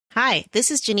Hi,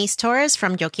 this is Janice Torres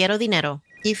from Yo Quiero Dinero.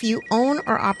 If you own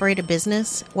or operate a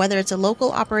business, whether it's a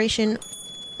local operation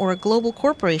or a global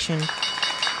corporation,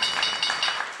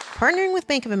 partnering with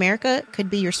Bank of America could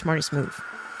be your smartest move.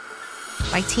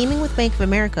 By teaming with Bank of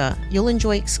America, you'll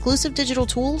enjoy exclusive digital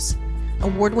tools,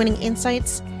 award-winning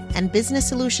insights, and business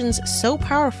solutions so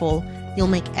powerful, you'll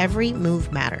make every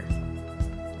move matter.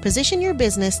 Position your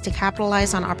business to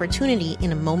capitalize on opportunity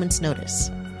in a moment's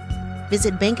notice.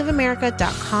 Visit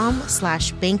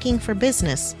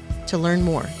bankofamerica.com/bankingforbusiness to learn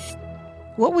more.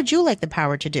 What would you like the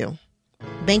power to do?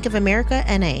 Bank of America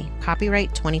N.A.,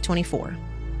 copyright 2024.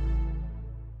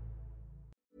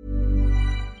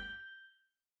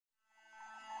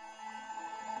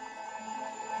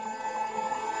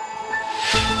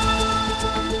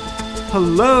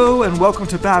 Hello and welcome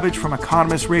to Babbage from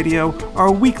Economist Radio, our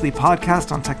weekly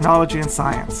podcast on technology and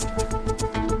science.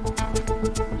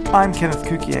 I'm Kenneth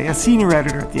Cukier, a senior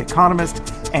editor at The Economist,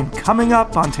 and coming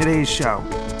up on today's show.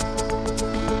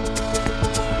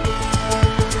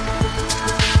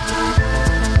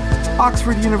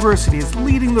 Oxford University is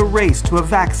leading the race to a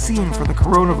vaccine for the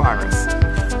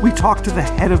coronavirus. We talk to the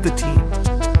head of the team.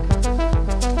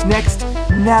 Next,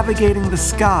 navigating the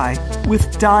sky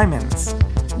with diamonds.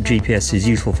 GPS is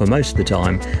useful for most of the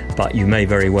time, but you may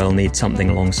very well need something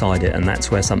alongside it, and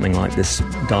that's where something like this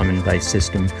diamond-based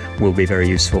system will be very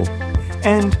useful.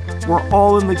 And we're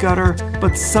all in the gutter,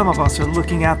 but some of us are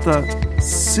looking at the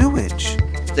sewage.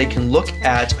 They can look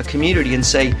at a community and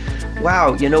say,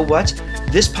 wow, you know what?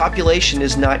 This population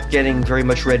is not getting very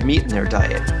much red meat in their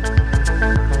diet.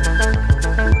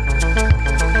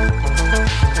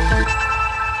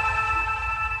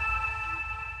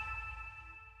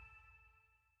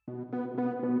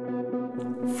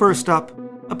 First up,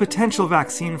 a potential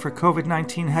vaccine for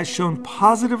COVID-19 has shown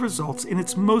positive results in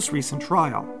its most recent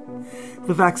trial.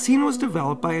 The vaccine was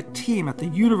developed by a team at the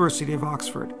University of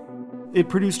Oxford. It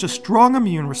produced a strong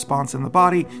immune response in the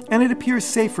body, and it appears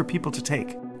safe for people to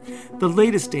take. The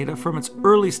latest data from its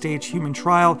early-stage human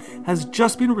trial has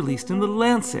just been released in The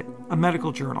Lancet, a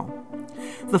medical journal.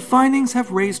 The findings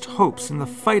have raised hopes in the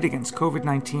fight against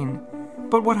COVID-19.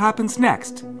 But what happens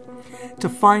next? To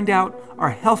find out,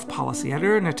 our health policy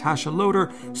editor, Natasha Loder,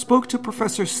 spoke to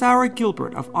Professor Sarah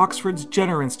Gilbert of Oxford's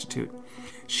Jenner Institute.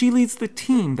 She leads the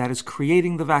team that is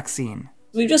creating the vaccine.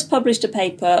 We've just published a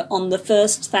paper on the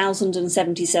first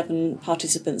 1,077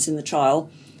 participants in the trial.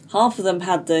 Half of them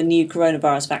had the new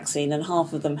coronavirus vaccine and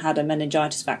half of them had a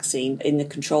meningitis vaccine in the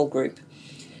control group.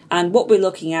 And what we're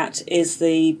looking at is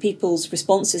the people's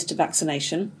responses to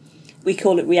vaccination. We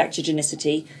call it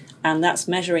reactogenicity. And that's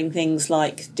measuring things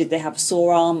like, did they have a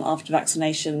sore arm after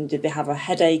vaccination? Did they have a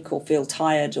headache or feel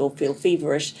tired or feel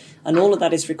feverish? And all of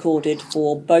that is recorded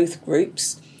for both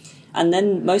groups. And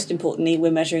then, most importantly,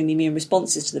 we're measuring the immune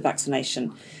responses to the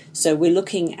vaccination. So we're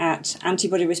looking at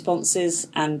antibody responses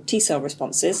and T-cell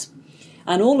responses.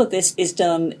 And all of this is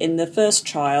done in the first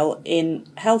trial in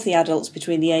healthy adults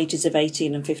between the ages of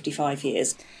 18 and 55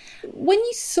 years. When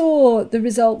you saw the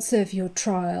results of your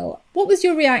trial, what was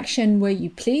your reaction? Were you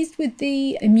pleased with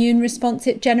the immune response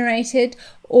it generated,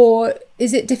 or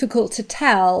is it difficult to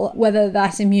tell whether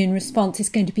that immune response is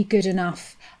going to be good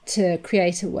enough to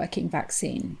create a working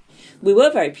vaccine? We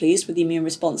were very pleased with the immune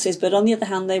responses, but on the other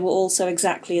hand, they were also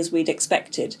exactly as we'd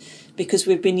expected, because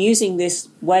we've been using this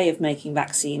way of making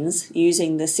vaccines,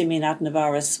 using the simian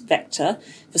adenovirus vector,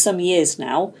 for some years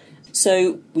now.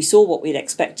 So we saw what we'd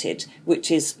expected,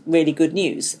 which is really good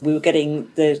news. We were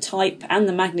getting the type and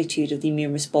the magnitude of the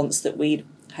immune response that we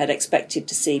had expected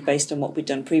to see based on what we'd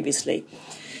done previously.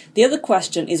 The other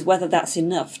question is whether that's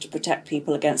enough to protect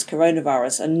people against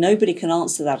coronavirus, and nobody can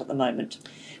answer that at the moment.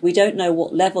 We don't know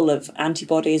what level of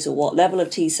antibodies or what level of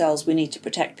T cells we need to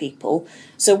protect people.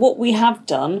 So what we have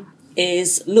done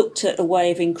is looked at a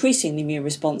way of increasing the immune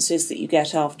responses that you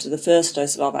get after the first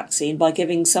dose of our vaccine by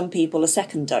giving some people a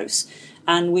second dose.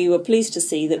 And we were pleased to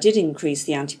see that it did increase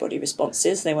the antibody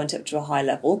responses. They went up to a high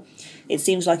level. It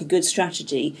seems like a good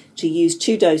strategy to use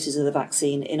 2 doses of the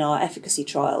vaccine in our efficacy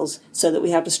trials so that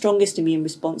we have the strongest immune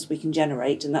response we can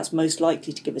generate, and that's most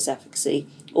likely to give us efficacy,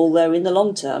 although in the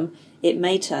long term it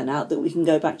may turn out that we can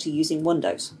go back to using 1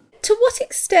 dose. To what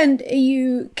extent are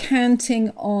you counting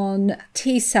on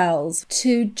T cells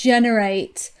to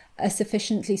generate a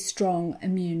sufficiently strong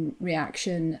immune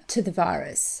reaction to the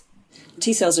virus?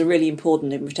 T cells are really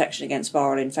important in protection against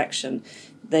viral infection.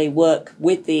 They work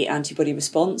with the antibody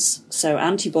response, so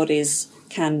antibodies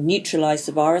can neutralise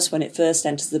the virus when it first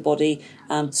enters the body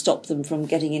and stop them from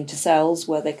getting into cells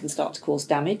where they can start to cause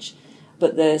damage.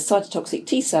 But the cytotoxic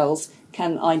T cells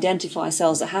can identify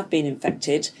cells that have been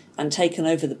infected and taken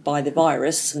over by the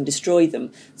virus and destroy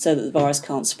them so that the virus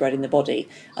can't spread in the body.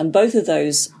 And both of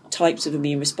those types of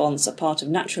immune response are part of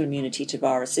natural immunity to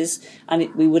viruses,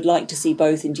 and we would like to see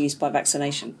both induced by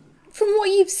vaccination. From what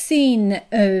you've seen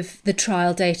of the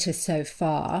trial data so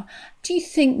far, do you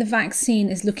think the vaccine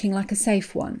is looking like a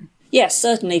safe one? Yes,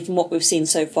 certainly from what we've seen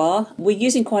so far. We're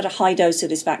using quite a high dose of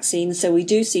this vaccine, so we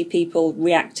do see people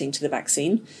reacting to the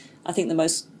vaccine. I think the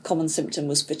most common symptom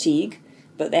was fatigue,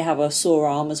 but they have a sore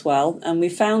arm as well. And we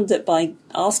found that by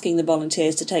asking the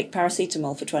volunteers to take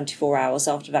paracetamol for 24 hours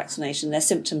after vaccination, their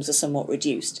symptoms are somewhat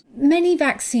reduced. Many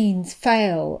vaccines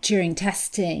fail during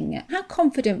testing. How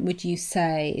confident would you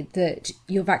say that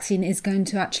your vaccine is going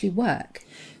to actually work?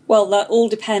 Well, that all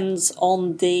depends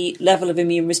on the level of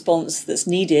immune response that's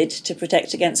needed to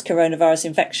protect against coronavirus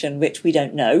infection, which we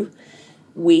don't know.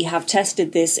 We have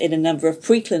tested this in a number of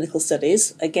preclinical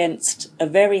studies against a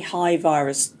very high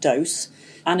virus dose.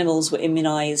 Animals were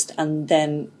immunised and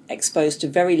then exposed to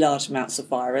very large amounts of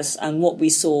virus, and what we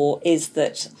saw is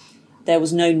that there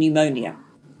was no pneumonia.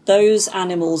 Those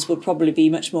animals would probably be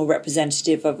much more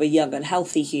representative of a young and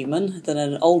healthy human than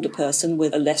an older person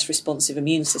with a less responsive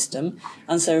immune system.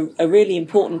 And so a really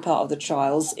important part of the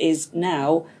trials is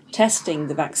now testing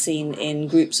the vaccine in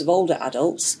groups of older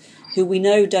adults who we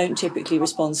know don't typically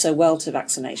respond so well to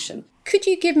vaccination. Could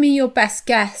you give me your best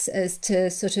guess as to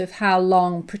sort of how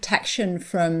long protection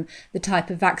from the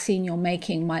type of vaccine you're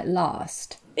making might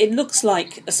last? It looks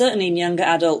like, certainly in younger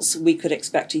adults, we could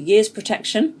expect a year's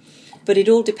protection. But it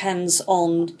all depends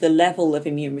on the level of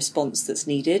immune response that's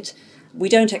needed. We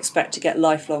don't expect to get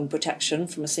lifelong protection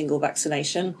from a single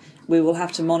vaccination. We will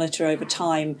have to monitor over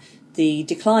time the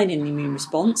decline in immune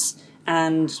response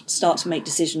and start to make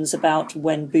decisions about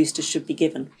when boosters should be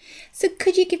given. So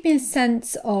could you give me a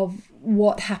sense of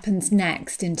what happens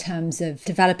next in terms of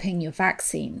developing your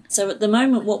vaccine? So at the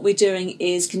moment, what we're doing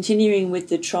is continuing with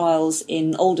the trials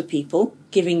in older people,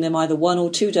 giving them either 1 or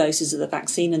 2 doses of the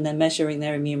vaccine and then measuring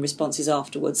their immune responses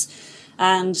afterwards.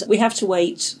 And we have to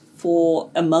wait for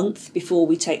a month before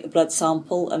we take the blood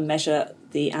sample and measure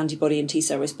the antibody and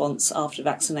T-cell response after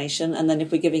vaccination. And then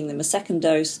if we're giving them a second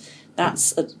dose,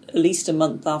 that's at least a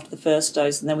month after the first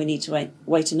dose, and then we need to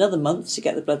wait another month to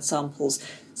get the blood samples.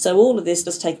 So all of this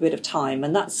does take a bit of time,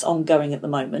 and that's ongoing at the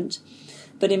moment.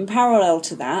 But in parallel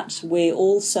to that, we're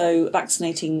also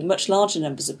vaccinating much larger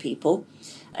numbers of people,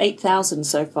 8,000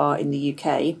 so far in the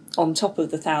UK, on top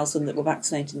of the 1,000 that were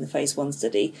vaccinated in the phase 1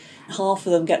 study. Half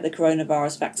of them get the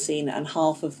coronavirus vaccine and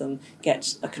half of them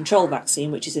get a control vaccine,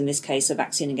 which is in this case a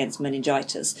vaccine against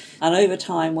meningitis. And over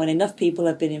time, when enough people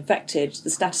have been infected, the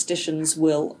statisticians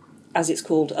will, as it's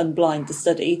called, unblind the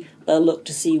study. They'll look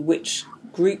to see which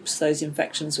groups those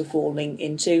infections were falling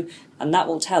into, and that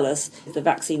will tell us if the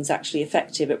vaccine's actually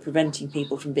effective at preventing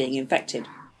people from being infected.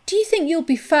 Do you think you'll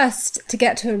be first to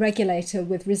get to a regulator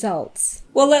with results?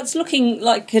 Well, that's looking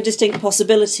like a distinct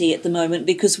possibility at the moment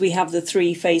because we have the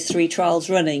 3 phase 3 trials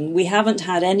running. We haven't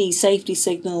had any safety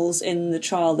signals in the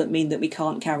trial that mean that we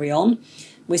can't carry on.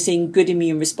 We're seeing good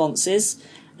immune responses,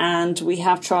 and we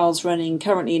have trials running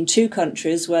currently in 2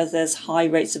 countries where there's high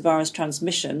rates of virus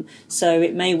transmission. So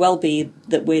it may well be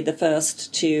that we're the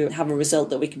first to have a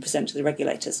result that we can present to the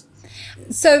regulators.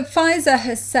 So Pfizer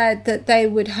has said that they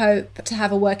would hope to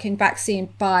have a working vaccine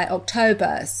by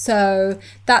October. So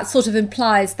that sort of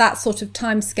implies that sort of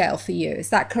timescale for you. Is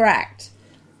that correct?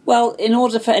 Well, in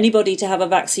order for anybody to have a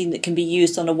vaccine that can be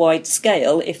used on a wide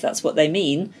scale, if that's what they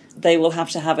mean, they will have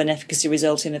to have an efficacy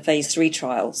result in a phase 3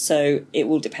 trial. So it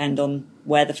will depend on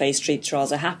where the phase 3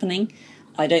 trials are happening.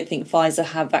 I don't think Pfizer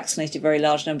have vaccinated very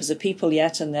large numbers of people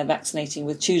yet, and they're vaccinating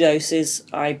with 2 doses,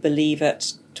 I believe,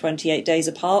 at 28 days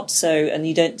apart. And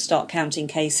you don't start counting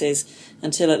cases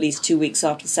until at least 2 weeks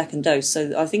after the second dose.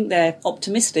 So I think they're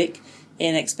optimistic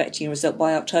in expecting a result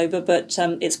by October, but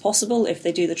it's possible if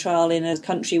they do the trial in a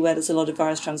country where there's a lot of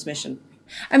virus transmission.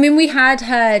 I mean, we had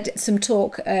heard some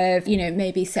talk of,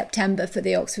 maybe September for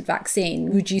the Oxford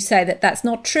vaccine. Would you say that that's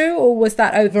not true, or was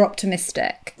that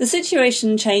over-optimistic? The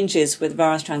situation changes with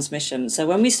virus transmission. So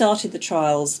when we started the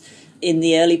trials in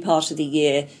the early part of the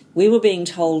year, we were being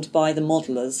told by the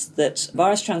modelers that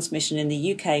virus transmission in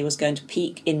the UK was going to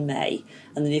peak in May,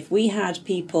 and that if we had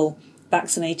people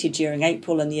vaccinated during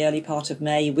April and the early part of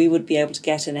May, we would be able to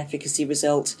get an efficacy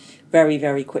result very,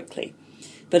 very quickly.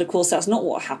 But of course, that's not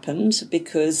what happened,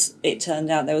 because it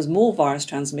turned out there was more virus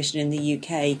transmission in the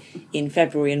UK in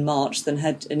February and March than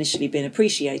had initially been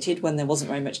appreciated when there wasn't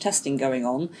very much testing going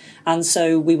on. And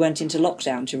so we went into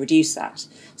lockdown to reduce that.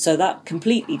 So that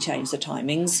completely changed the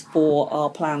timings for our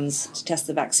plans to test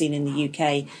the vaccine in the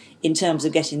UK in terms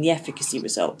of getting the efficacy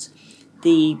result.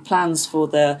 The plans for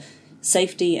the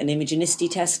safety and immunogenicity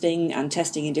testing and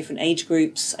testing in different age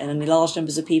groups and in large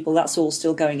numbers of people, that's all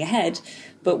still going ahead.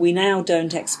 But we now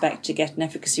don't expect to get an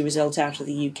efficacy result out of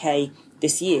the UK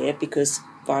this year because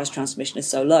virus transmission is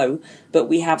so low, but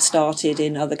we have started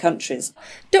in other countries.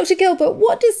 Dr. Gilbert,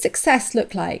 what does success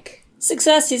look like?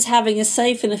 Success is having a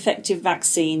safe and effective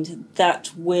vaccine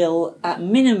that will, at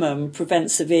minimum, prevent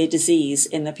severe disease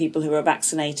in the people who are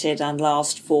vaccinated and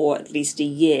last for at least a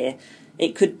year.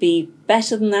 It could be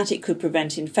better than that, it could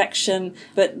prevent infection,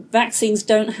 but vaccines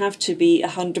don't have to be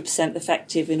 100%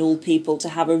 effective in all people to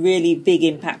have a really big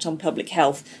impact on public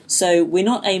health. So we're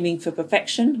not aiming for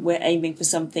perfection, we're aiming for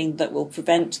something that will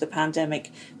prevent the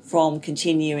pandemic from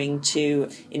continuing to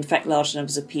infect large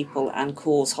numbers of people and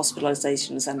cause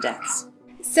hospitalisations and deaths.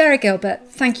 Sarah Gilbert,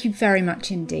 thank you very much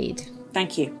indeed.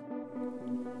 Thank you.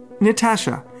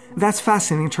 Natasha, that's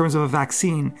fascinating in terms of a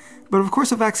vaccine. But of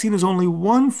course, a vaccine is only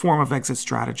one form of exit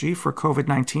strategy for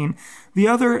COVID-19. The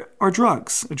other are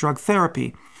drugs, drug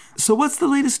therapy. So what's the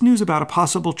latest news about a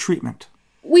possible treatment?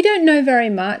 We don't know very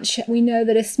much. We know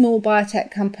that a small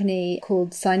biotech company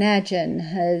called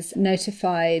Synergen has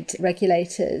notified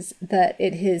regulators that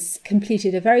it has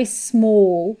completed a very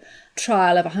small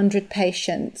trial of 100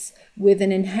 patients with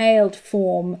an inhaled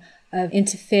form of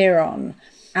interferon.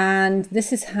 And this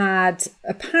has had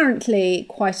apparently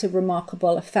quite a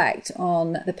remarkable effect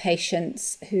on the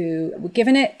patients who were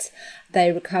given it.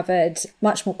 They recovered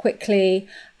much more quickly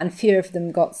and fewer of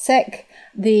them got sick.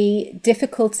 The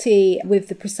difficulty with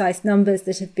the precise numbers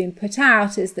that have been put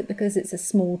out is that because it's a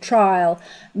small trial,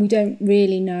 we don't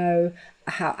really know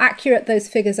how accurate those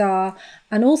figures are.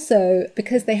 And also,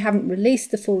 because they haven't released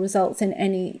the full results in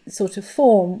any sort of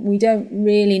form, we don't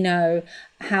really know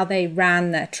how they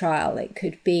ran their trial. It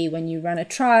could be when you run a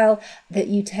trial that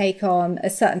you take on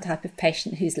a certain type of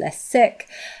patient who's less sick.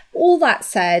 All that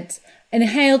said, an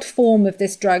inhaled form of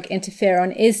this drug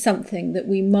interferon is something that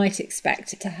we might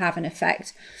expect to have an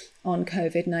effect on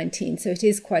COVID-19. So it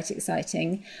is quite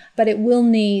exciting, but it will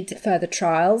need further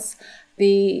trials.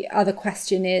 The other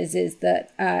question is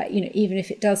that, even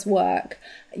if it does work,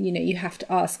 you have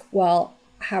to ask, well,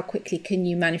 how quickly can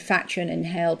you manufacture an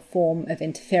inhaled form of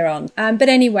interferon? But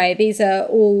anyway, these are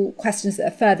all questions that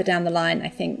are further down the line. I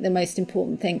think the most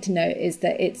important thing to note is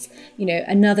that it's,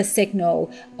 another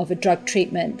signal of a drug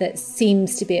treatment that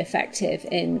seems to be effective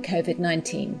in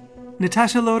COVID-19.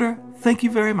 Natasha Loder, thank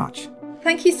you very much.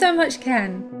 Thank you so much,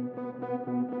 Ken.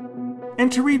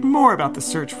 And to read more about the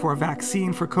search for a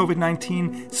vaccine for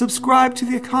COVID-19, subscribe to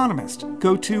The Economist.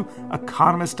 Go to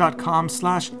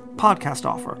economist.com/podcast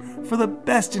offer for the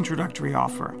best introductory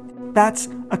offer. That's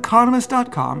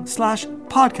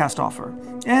economist.com/podcast offer.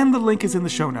 And the link is in the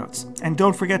show notes. And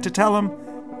don't forget to tell them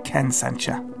Ken sent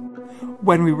you.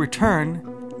 When we return,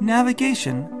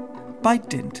 navigation by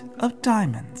dint of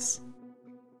diamonds.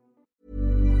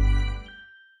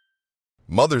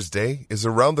 Mother's Day is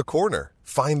around the corner.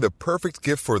 Find the perfect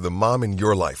gift for the mom in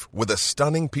your life with a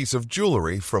stunning piece of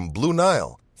jewelry from Blue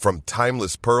Nile. From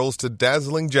timeless pearls to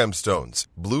dazzling gemstones,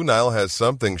 Blue Nile has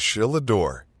something she'll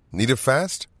adore. Need it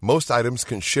fast? Most items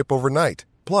can ship overnight.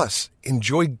 Plus,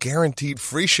 enjoy guaranteed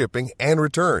free shipping and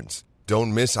returns.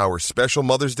 Don't miss our special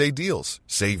Mother's Day deals.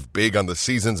 Save big on the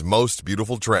season's most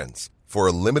beautiful trends. For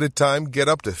a limited time, get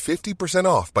up to 50%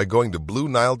 off by going to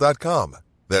BlueNile.com.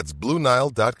 That's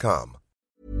BlueNile.com.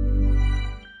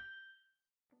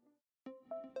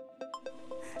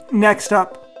 Next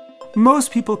up,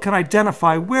 most people can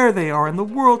identify where they are in the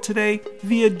world today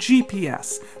via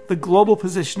GPS, the global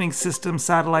positioning system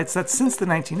satellites that since the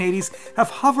 1980s have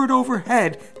hovered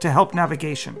overhead to help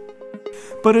navigation.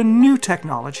 But a new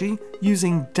technology,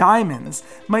 using diamonds,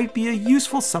 might be a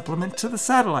useful supplement to the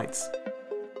satellites.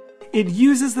 It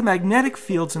uses the magnetic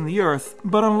fields in the Earth,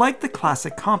 but unlike the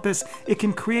classic compass, it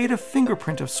can create a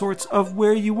fingerprint of sorts of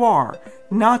where you are,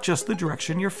 not just the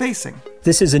direction you're facing.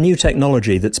 This is a new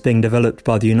technology that's being developed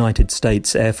by the United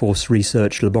States Air Force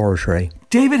Research Laboratory.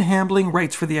 David Hambling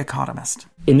writes for The Economist.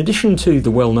 In addition to the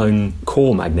well-known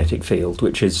core magnetic field,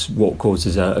 which is what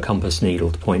causes a compass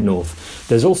needle to point north,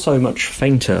 there's also much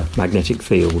fainter magnetic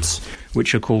fields,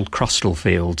 which are called crustal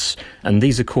fields, and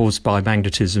these are caused by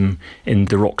magnetism in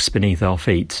the rocks beneath our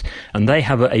feet. And they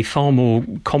have a far more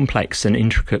complex and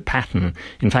intricate pattern.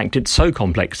 In fact, it's so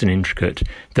complex and intricate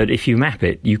that if you map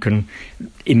it, you can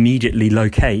immediately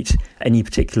locate any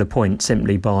particular point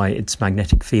simply by its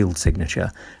magnetic field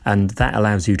signature, and that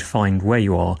allows you to find where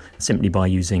you are simply by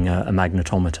using a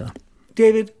magnetometer.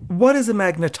 David, what is a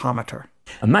magnetometer?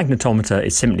 A magnetometer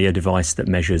is simply a device that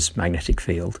measures magnetic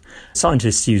field.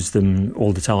 Scientists use them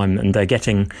all the time, and they're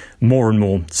getting more and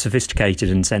more sophisticated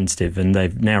and sensitive, and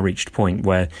they've now reached a point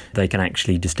where they can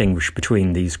actually distinguish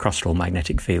between these crustal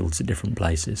magnetic fields at different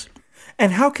places.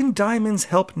 And how can diamonds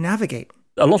help navigate?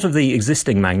 A lot of the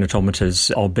existing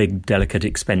magnetometers are big, delicate,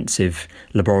 expensive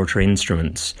laboratory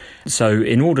instruments. So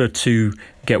in order to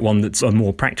get one that's a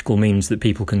more practical means that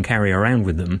people can carry around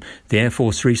with them, the Air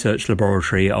Force Research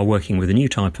Laboratory are working with a new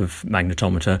type of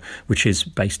magnetometer, which is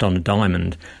based on a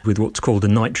diamond with what's called a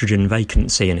nitrogen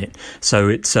vacancy in it. So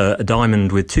it's a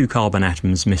diamond with 2 carbon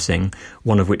atoms missing,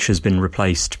 one of which has been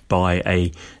replaced by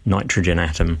a nitrogen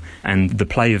atom. And the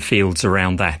play of fields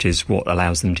around that is what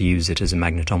allows them to use it as a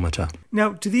magnetometer.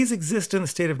 Now, do these exist in the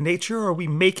state of nature, or are we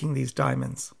making these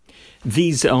diamonds?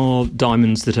 These are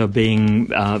diamonds that are being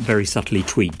very subtly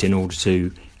tweaked in order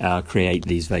to create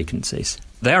these vacancies.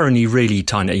 They're only really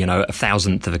tiny, a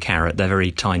thousandth of a carat. They're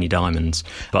very tiny diamonds.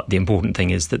 But the important thing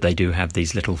is that they do have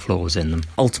these little flaws in them.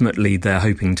 Ultimately, they're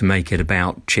hoping to make it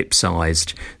about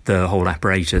chip-sized, the whole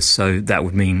apparatus. So that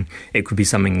would mean it could be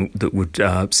something that would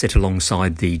sit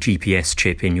alongside the GPS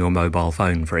chip in your mobile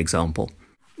phone, for example.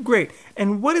 Great.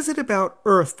 And what is it about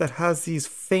Earth that has these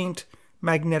faint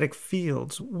magnetic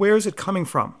fields? Where is it coming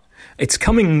from? It's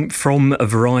coming from a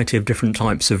variety of different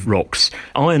types of rocks.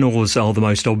 Iron ores are the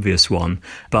most obvious one,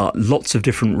 but lots of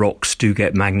different rocks do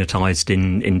get magnetised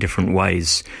in different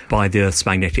ways by the Earth's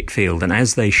magnetic field. And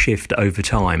as they shift over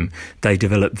time, they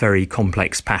develop very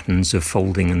complex patterns of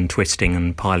folding and twisting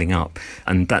and piling up.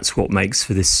 And that's what makes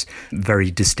for this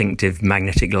very distinctive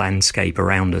magnetic landscape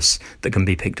around us that can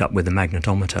be picked up with a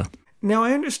magnetometer. Now,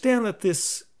 I understand that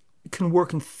this can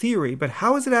work in theory, but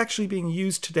how is it actually being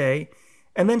used today?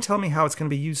 And then tell me how it's going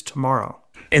to be used tomorrow.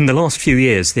 In the last few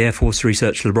years, the Air Force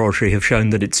Research Laboratory have shown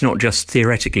that it's not just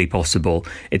theoretically possible,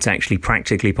 it's actually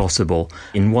practically possible.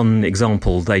 In one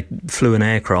example, they flew an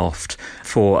aircraft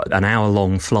for an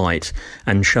hour-long flight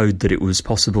and showed that it was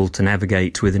possible to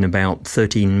navigate within about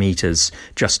 13 metres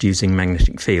just using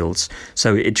magnetic fields.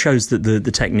 So it shows that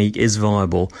the technique is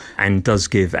viable and does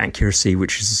give accuracy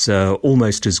which is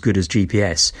almost as good as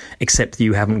GPS, except that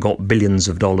you haven't got billions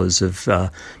of dollars of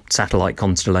satellite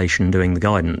constellation doing the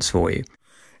guidance for you.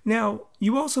 Now,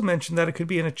 you also mentioned that it could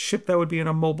be in a chip that would be in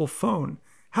a mobile phone.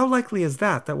 How likely is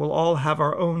that we'll all have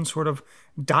our own sort of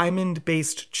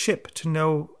diamond-based chip to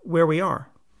know where we are?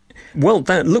 Well,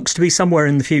 that looks to be somewhere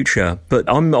in the future, but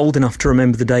I'm old enough to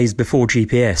remember the days before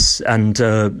GPS, and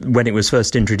when it was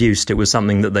first introduced, it was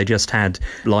something that they just had,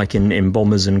 like in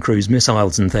bombers and cruise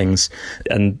missiles and things,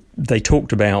 and they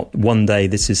talked about one day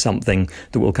this is something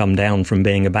that will come down from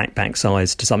being a backpack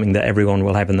size to something that everyone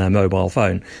will have in their mobile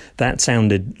phone. That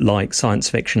sounded like science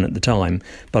fiction at the time,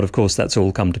 but of course that's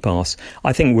all come to pass.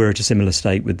 I think we're at a similar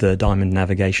state with the diamond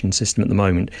navigation system at the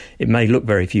moment. It may look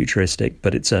very futuristic,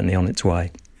 but it's certainly on its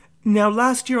way. Now,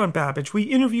 last year on Babbage, we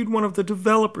interviewed one of the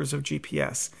developers of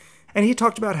GPS, and he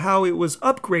talked about how it was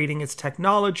upgrading its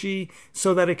technology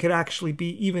so that it could actually be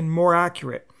even more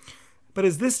accurate. But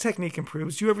as this technique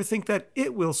improves, do you ever think that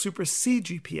it will supersede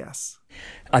GPS?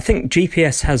 I think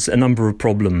GPS has a number of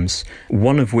problems,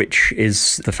 one of which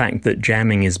is the fact that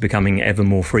jamming is becoming ever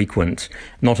more frequent.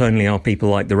 Not only are people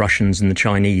like the Russians and the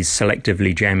Chinese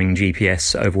selectively jamming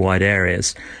GPS over wide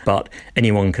areas, but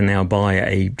anyone can now buy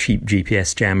a cheap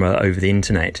GPS jammer over the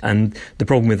internet. And the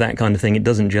problem with that kind of thing, it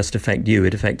doesn't just affect you,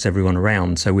 it affects everyone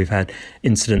around. So we've had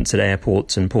incidents at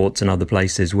airports and ports and other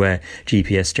places where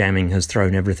GPS jamming has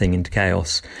thrown everything into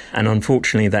chaos. And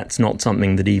unfortunately, that's not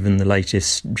something that even the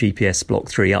latest GPS Block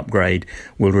 3 upgrade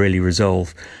will really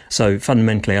resolve. So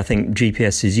fundamentally, I think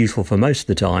GPS is useful for most of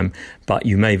the time, but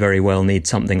you may very well need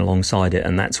something alongside it,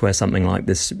 and that's where something like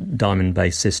this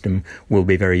diamond-based system will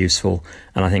be very useful.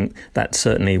 And I think that's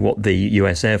certainly what the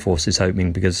US Air Force is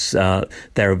hoping, because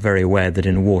they're very aware that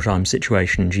in a wartime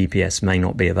situation, GPS may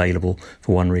not be available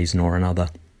for one reason or another.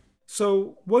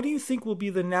 So what do you think will be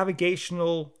the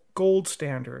navigational gold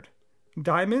standard?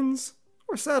 Diamonds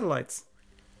or satellites?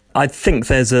 I think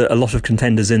there's a lot of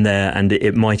contenders in there, and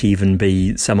it might even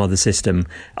be some other system.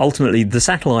 Ultimately, the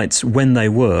satellites, when they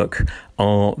work,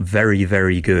 are very,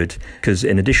 very good, because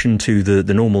in addition to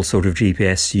the normal sort of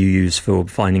GPS you use for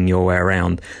finding your way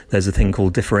around, there's a thing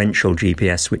called differential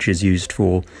GPS, which is used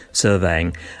for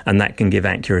surveying, and that can give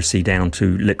accuracy down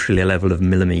to literally a level of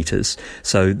millimeters.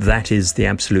 So that is the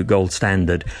absolute gold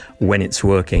standard when it's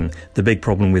working. The big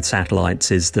problem with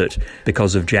satellites is that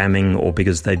because of jamming, or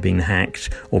because they've been hacked,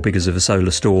 or because of a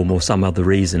solar storm or some other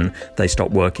reason, they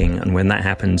stop working, and when that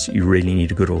happens, you really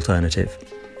need a good alternative.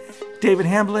 David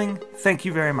Hambling, thank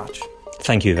you very much.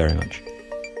 Thank you very much.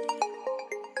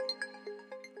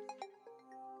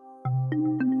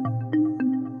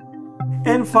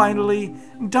 And finally,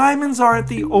 diamonds aren't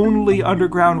the only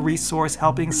underground resource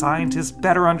helping scientists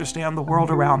better understand the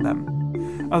world around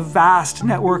them. A vast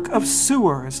network of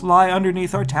sewers lie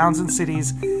underneath our towns and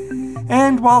cities,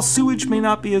 and while sewage may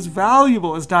not be as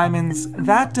valuable as diamonds,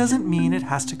 that doesn't mean it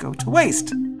has to go to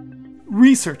waste.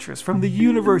 Researchers from the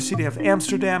University of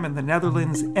Amsterdam in the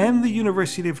Netherlands and the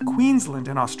University of Queensland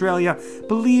in Australia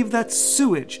believe that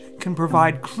sewage can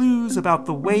provide clues about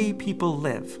the way people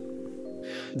live.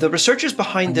 The researchers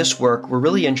behind this work were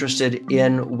really interested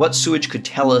in what sewage could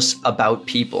tell us about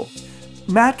people.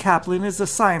 Matt Kaplan is a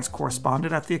science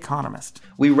correspondent at The Economist.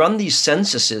 We run these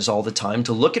censuses all the time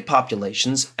to look at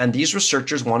populations, and these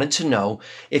researchers wanted to know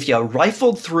if you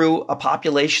rifled through a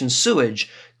population's sewage,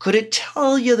 could it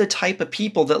tell you the type of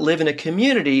people that live in a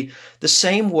community the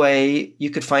same way you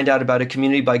could find out about a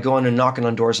community by going and knocking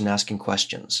on doors and asking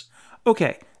questions?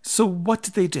 Okay, so what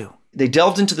did they do? They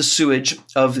delved into the sewage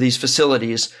of these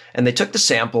facilities and they took the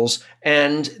samples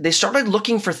and they started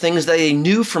looking for things that they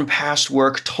knew from past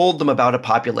work told them about a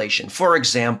population. For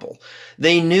example,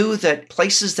 they knew that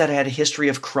places that had a history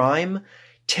of crime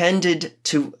tended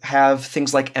to have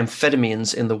things like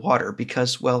amphetamines in the water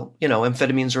because, well,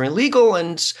 amphetamines are illegal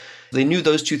and they knew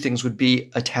those two things would be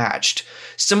attached.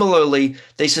 Similarly,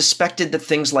 they suspected that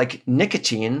things like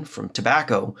nicotine from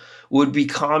tobacco would be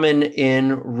common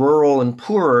in rural and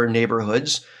poorer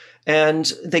neighborhoods. And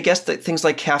they guessed that things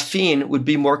like caffeine would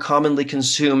be more commonly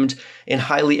consumed in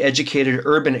highly educated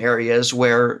urban areas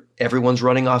where everyone's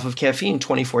running off of caffeine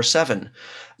 24/7.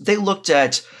 They looked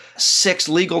at 6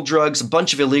 legal drugs, a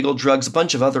bunch of illegal drugs, a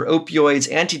bunch of other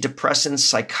opioids, antidepressants,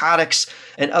 psychotics,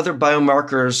 and other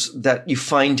biomarkers that you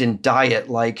find in diet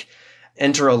like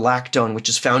enterolactone, which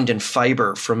is found in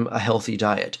fiber from a healthy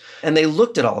diet. And they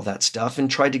looked at all of that stuff and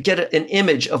tried to get an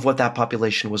image of what that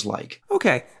population was like.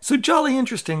 Okay, so jolly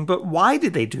interesting, but why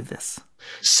did they do this?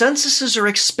 Censuses are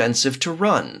expensive to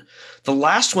run. The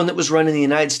last one that was run in the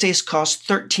United States cost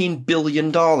 $13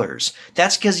 billion.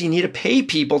 That's because you need to pay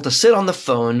people to sit on the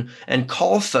phone and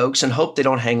call folks and hope they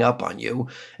don't hang up on you.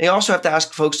 And you also have to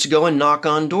ask folks to go and knock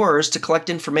on doors to collect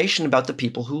information about the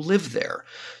people who live there.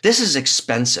 This is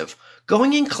expensive.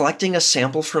 Going and collecting a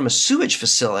sample from a sewage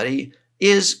facility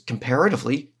is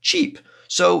comparatively cheap.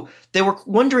 So they were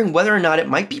wondering whether or not it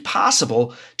might be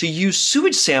possible to use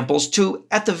sewage samples to,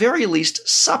 at the very least,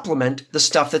 supplement the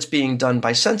stuff that's being done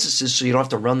by censuses so you don't have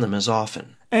to run them as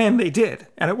often. And they did,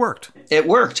 and it worked. It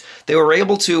worked. They were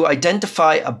able to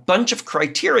identify a bunch of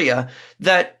criteria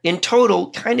that, in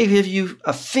total, kind of give you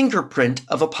a fingerprint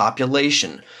of a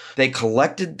population. They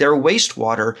collected their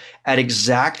wastewater at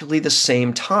exactly the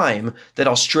same time that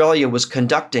Australia was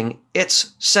conducting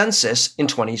its census in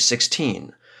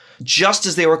 2016. Just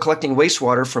as they were collecting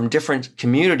wastewater from different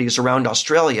communities around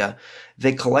Australia,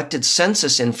 they collected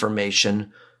census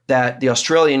information that the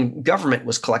Australian government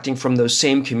was collecting from those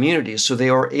same communities. So they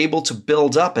were able to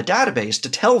build up a database to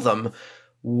tell them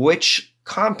which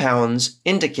compounds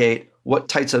indicate what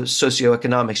types of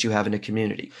socioeconomics you have in a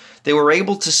community. They were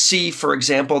able to see, for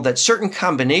example, that certain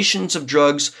combinations of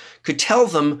drugs could tell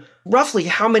them roughly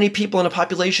how many people in a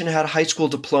population had a high school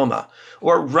diploma,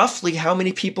 or roughly how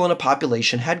many people in a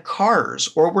population had cars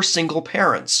or were single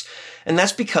parents. And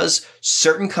that's because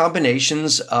certain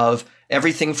combinations of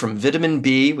everything from vitamin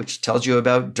B, which tells you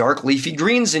about dark leafy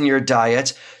greens in your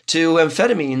diet, to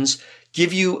amphetamines,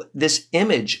 give you this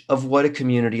image of what a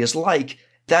community is like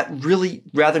that really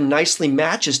rather nicely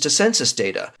matches to census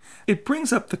data. It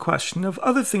brings up the question of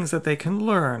other things that they can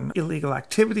learn: illegal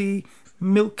activity,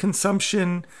 milk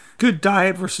consumption, good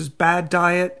diet versus bad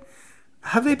diet.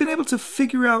 Have they been able to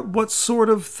figure out what sort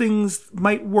of things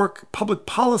might work public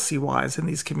policy-wise in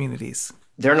these communities?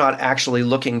 They're not actually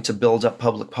looking to build up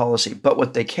public policy, but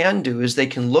what they can do is they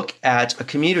can look at a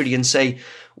community and say,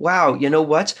 wow, you know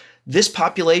what? This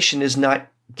population is not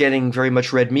getting very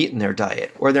much red meat in their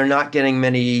diet, or they're not getting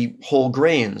many whole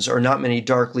grains or not many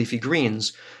dark leafy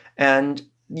greens. And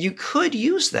you could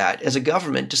use that as a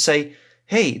government to say,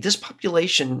 hey, this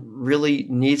population really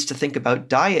needs to think about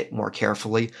diet more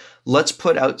carefully. Let's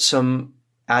put out some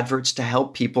adverts to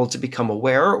help people to become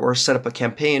aware or set up a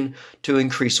campaign to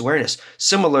increase awareness.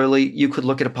 Similarly, you could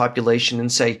look at a population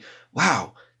and say,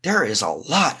 wow, there is a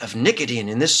lot of nicotine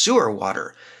in this sewer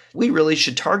water. We really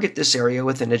should target this area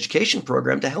with an education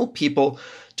program to help people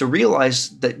to realize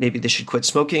that maybe they should quit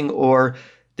smoking, or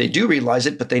they do realize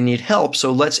it, but they need help.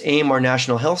 So let's aim our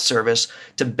National Health Service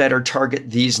to better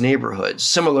target these neighborhoods.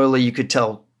 Similarly, you could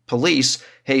tell police,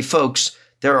 hey, folks,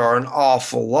 there are an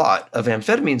awful lot of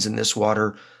amphetamines in this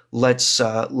water. Let's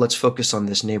focus on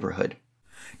this neighborhood.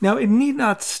 Now, it need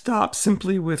not stop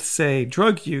simply with, say,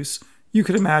 drug use. You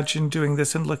could imagine doing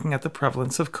this and looking at the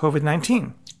prevalence of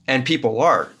COVID-19. And people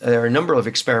are. There are a number of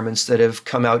experiments that have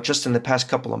come out just in the past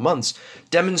couple of months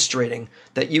demonstrating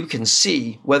that you can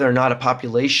see whether or not a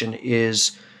population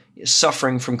is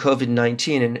suffering from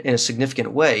COVID-19 in a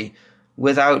significant way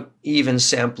without even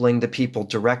sampling the people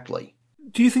directly.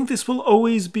 Do you think this will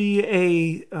always be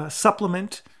a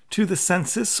supplement to the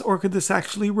census, or could this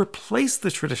actually replace the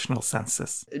traditional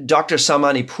census? Dr.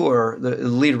 Salmani Poor, the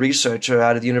lead researcher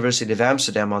out of the University of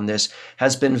Amsterdam on this,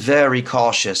 has been very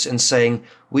cautious in saying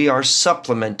we are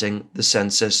supplementing the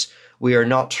census. We are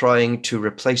not trying to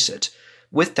replace it.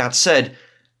 With that said,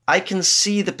 I can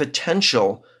see the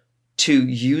potential to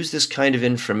use this kind of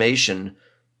information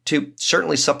to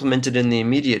certainly supplement it in the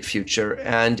immediate future,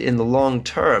 and in the long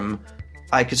term,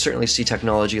 I could certainly see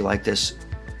technology like this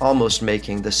almost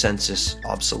making the census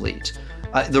obsolete.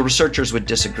 The researchers would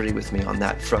disagree with me on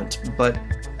that front, but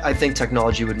I think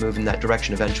technology would move in that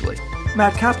direction eventually.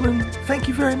 Matt Kaplan, thank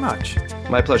you very much.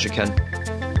 My pleasure, Ken.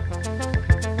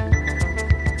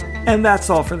 And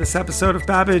that's all for this episode of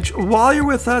Babbage. While you're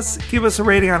with us, give us a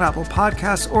rating on Apple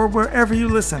Podcasts or wherever you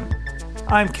listen.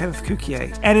 I'm Kenneth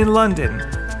Cukier, and in London,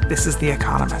 this is The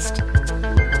Economist.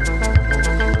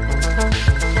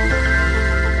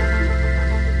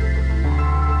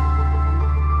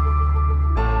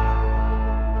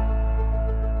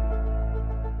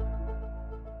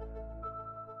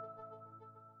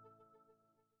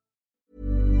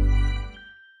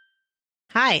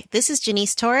 Hi, this is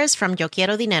Janice Torres from Yo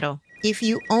Quiero Dinero. If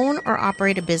you own or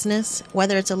operate a business,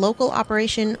 whether it's a local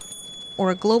operation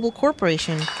or a global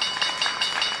corporation,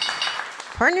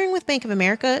 partnering with Bank of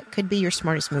America could be your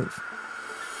smartest move.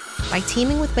 By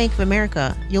teaming with Bank of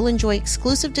America, you'll enjoy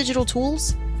exclusive digital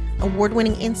tools,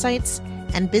 award-winning insights,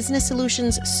 and business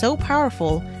solutions so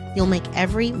powerful you'll make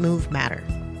every move matter.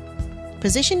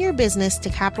 Position your business to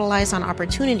capitalize on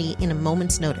opportunity in a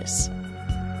moment's notice.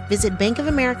 Visit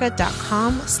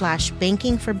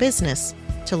bankofamerica.com/bankingforbusiness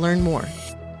to learn more.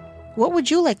 What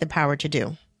would you like the power to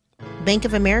do? Bank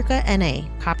of America, N.A.,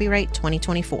 copyright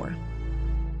 2024.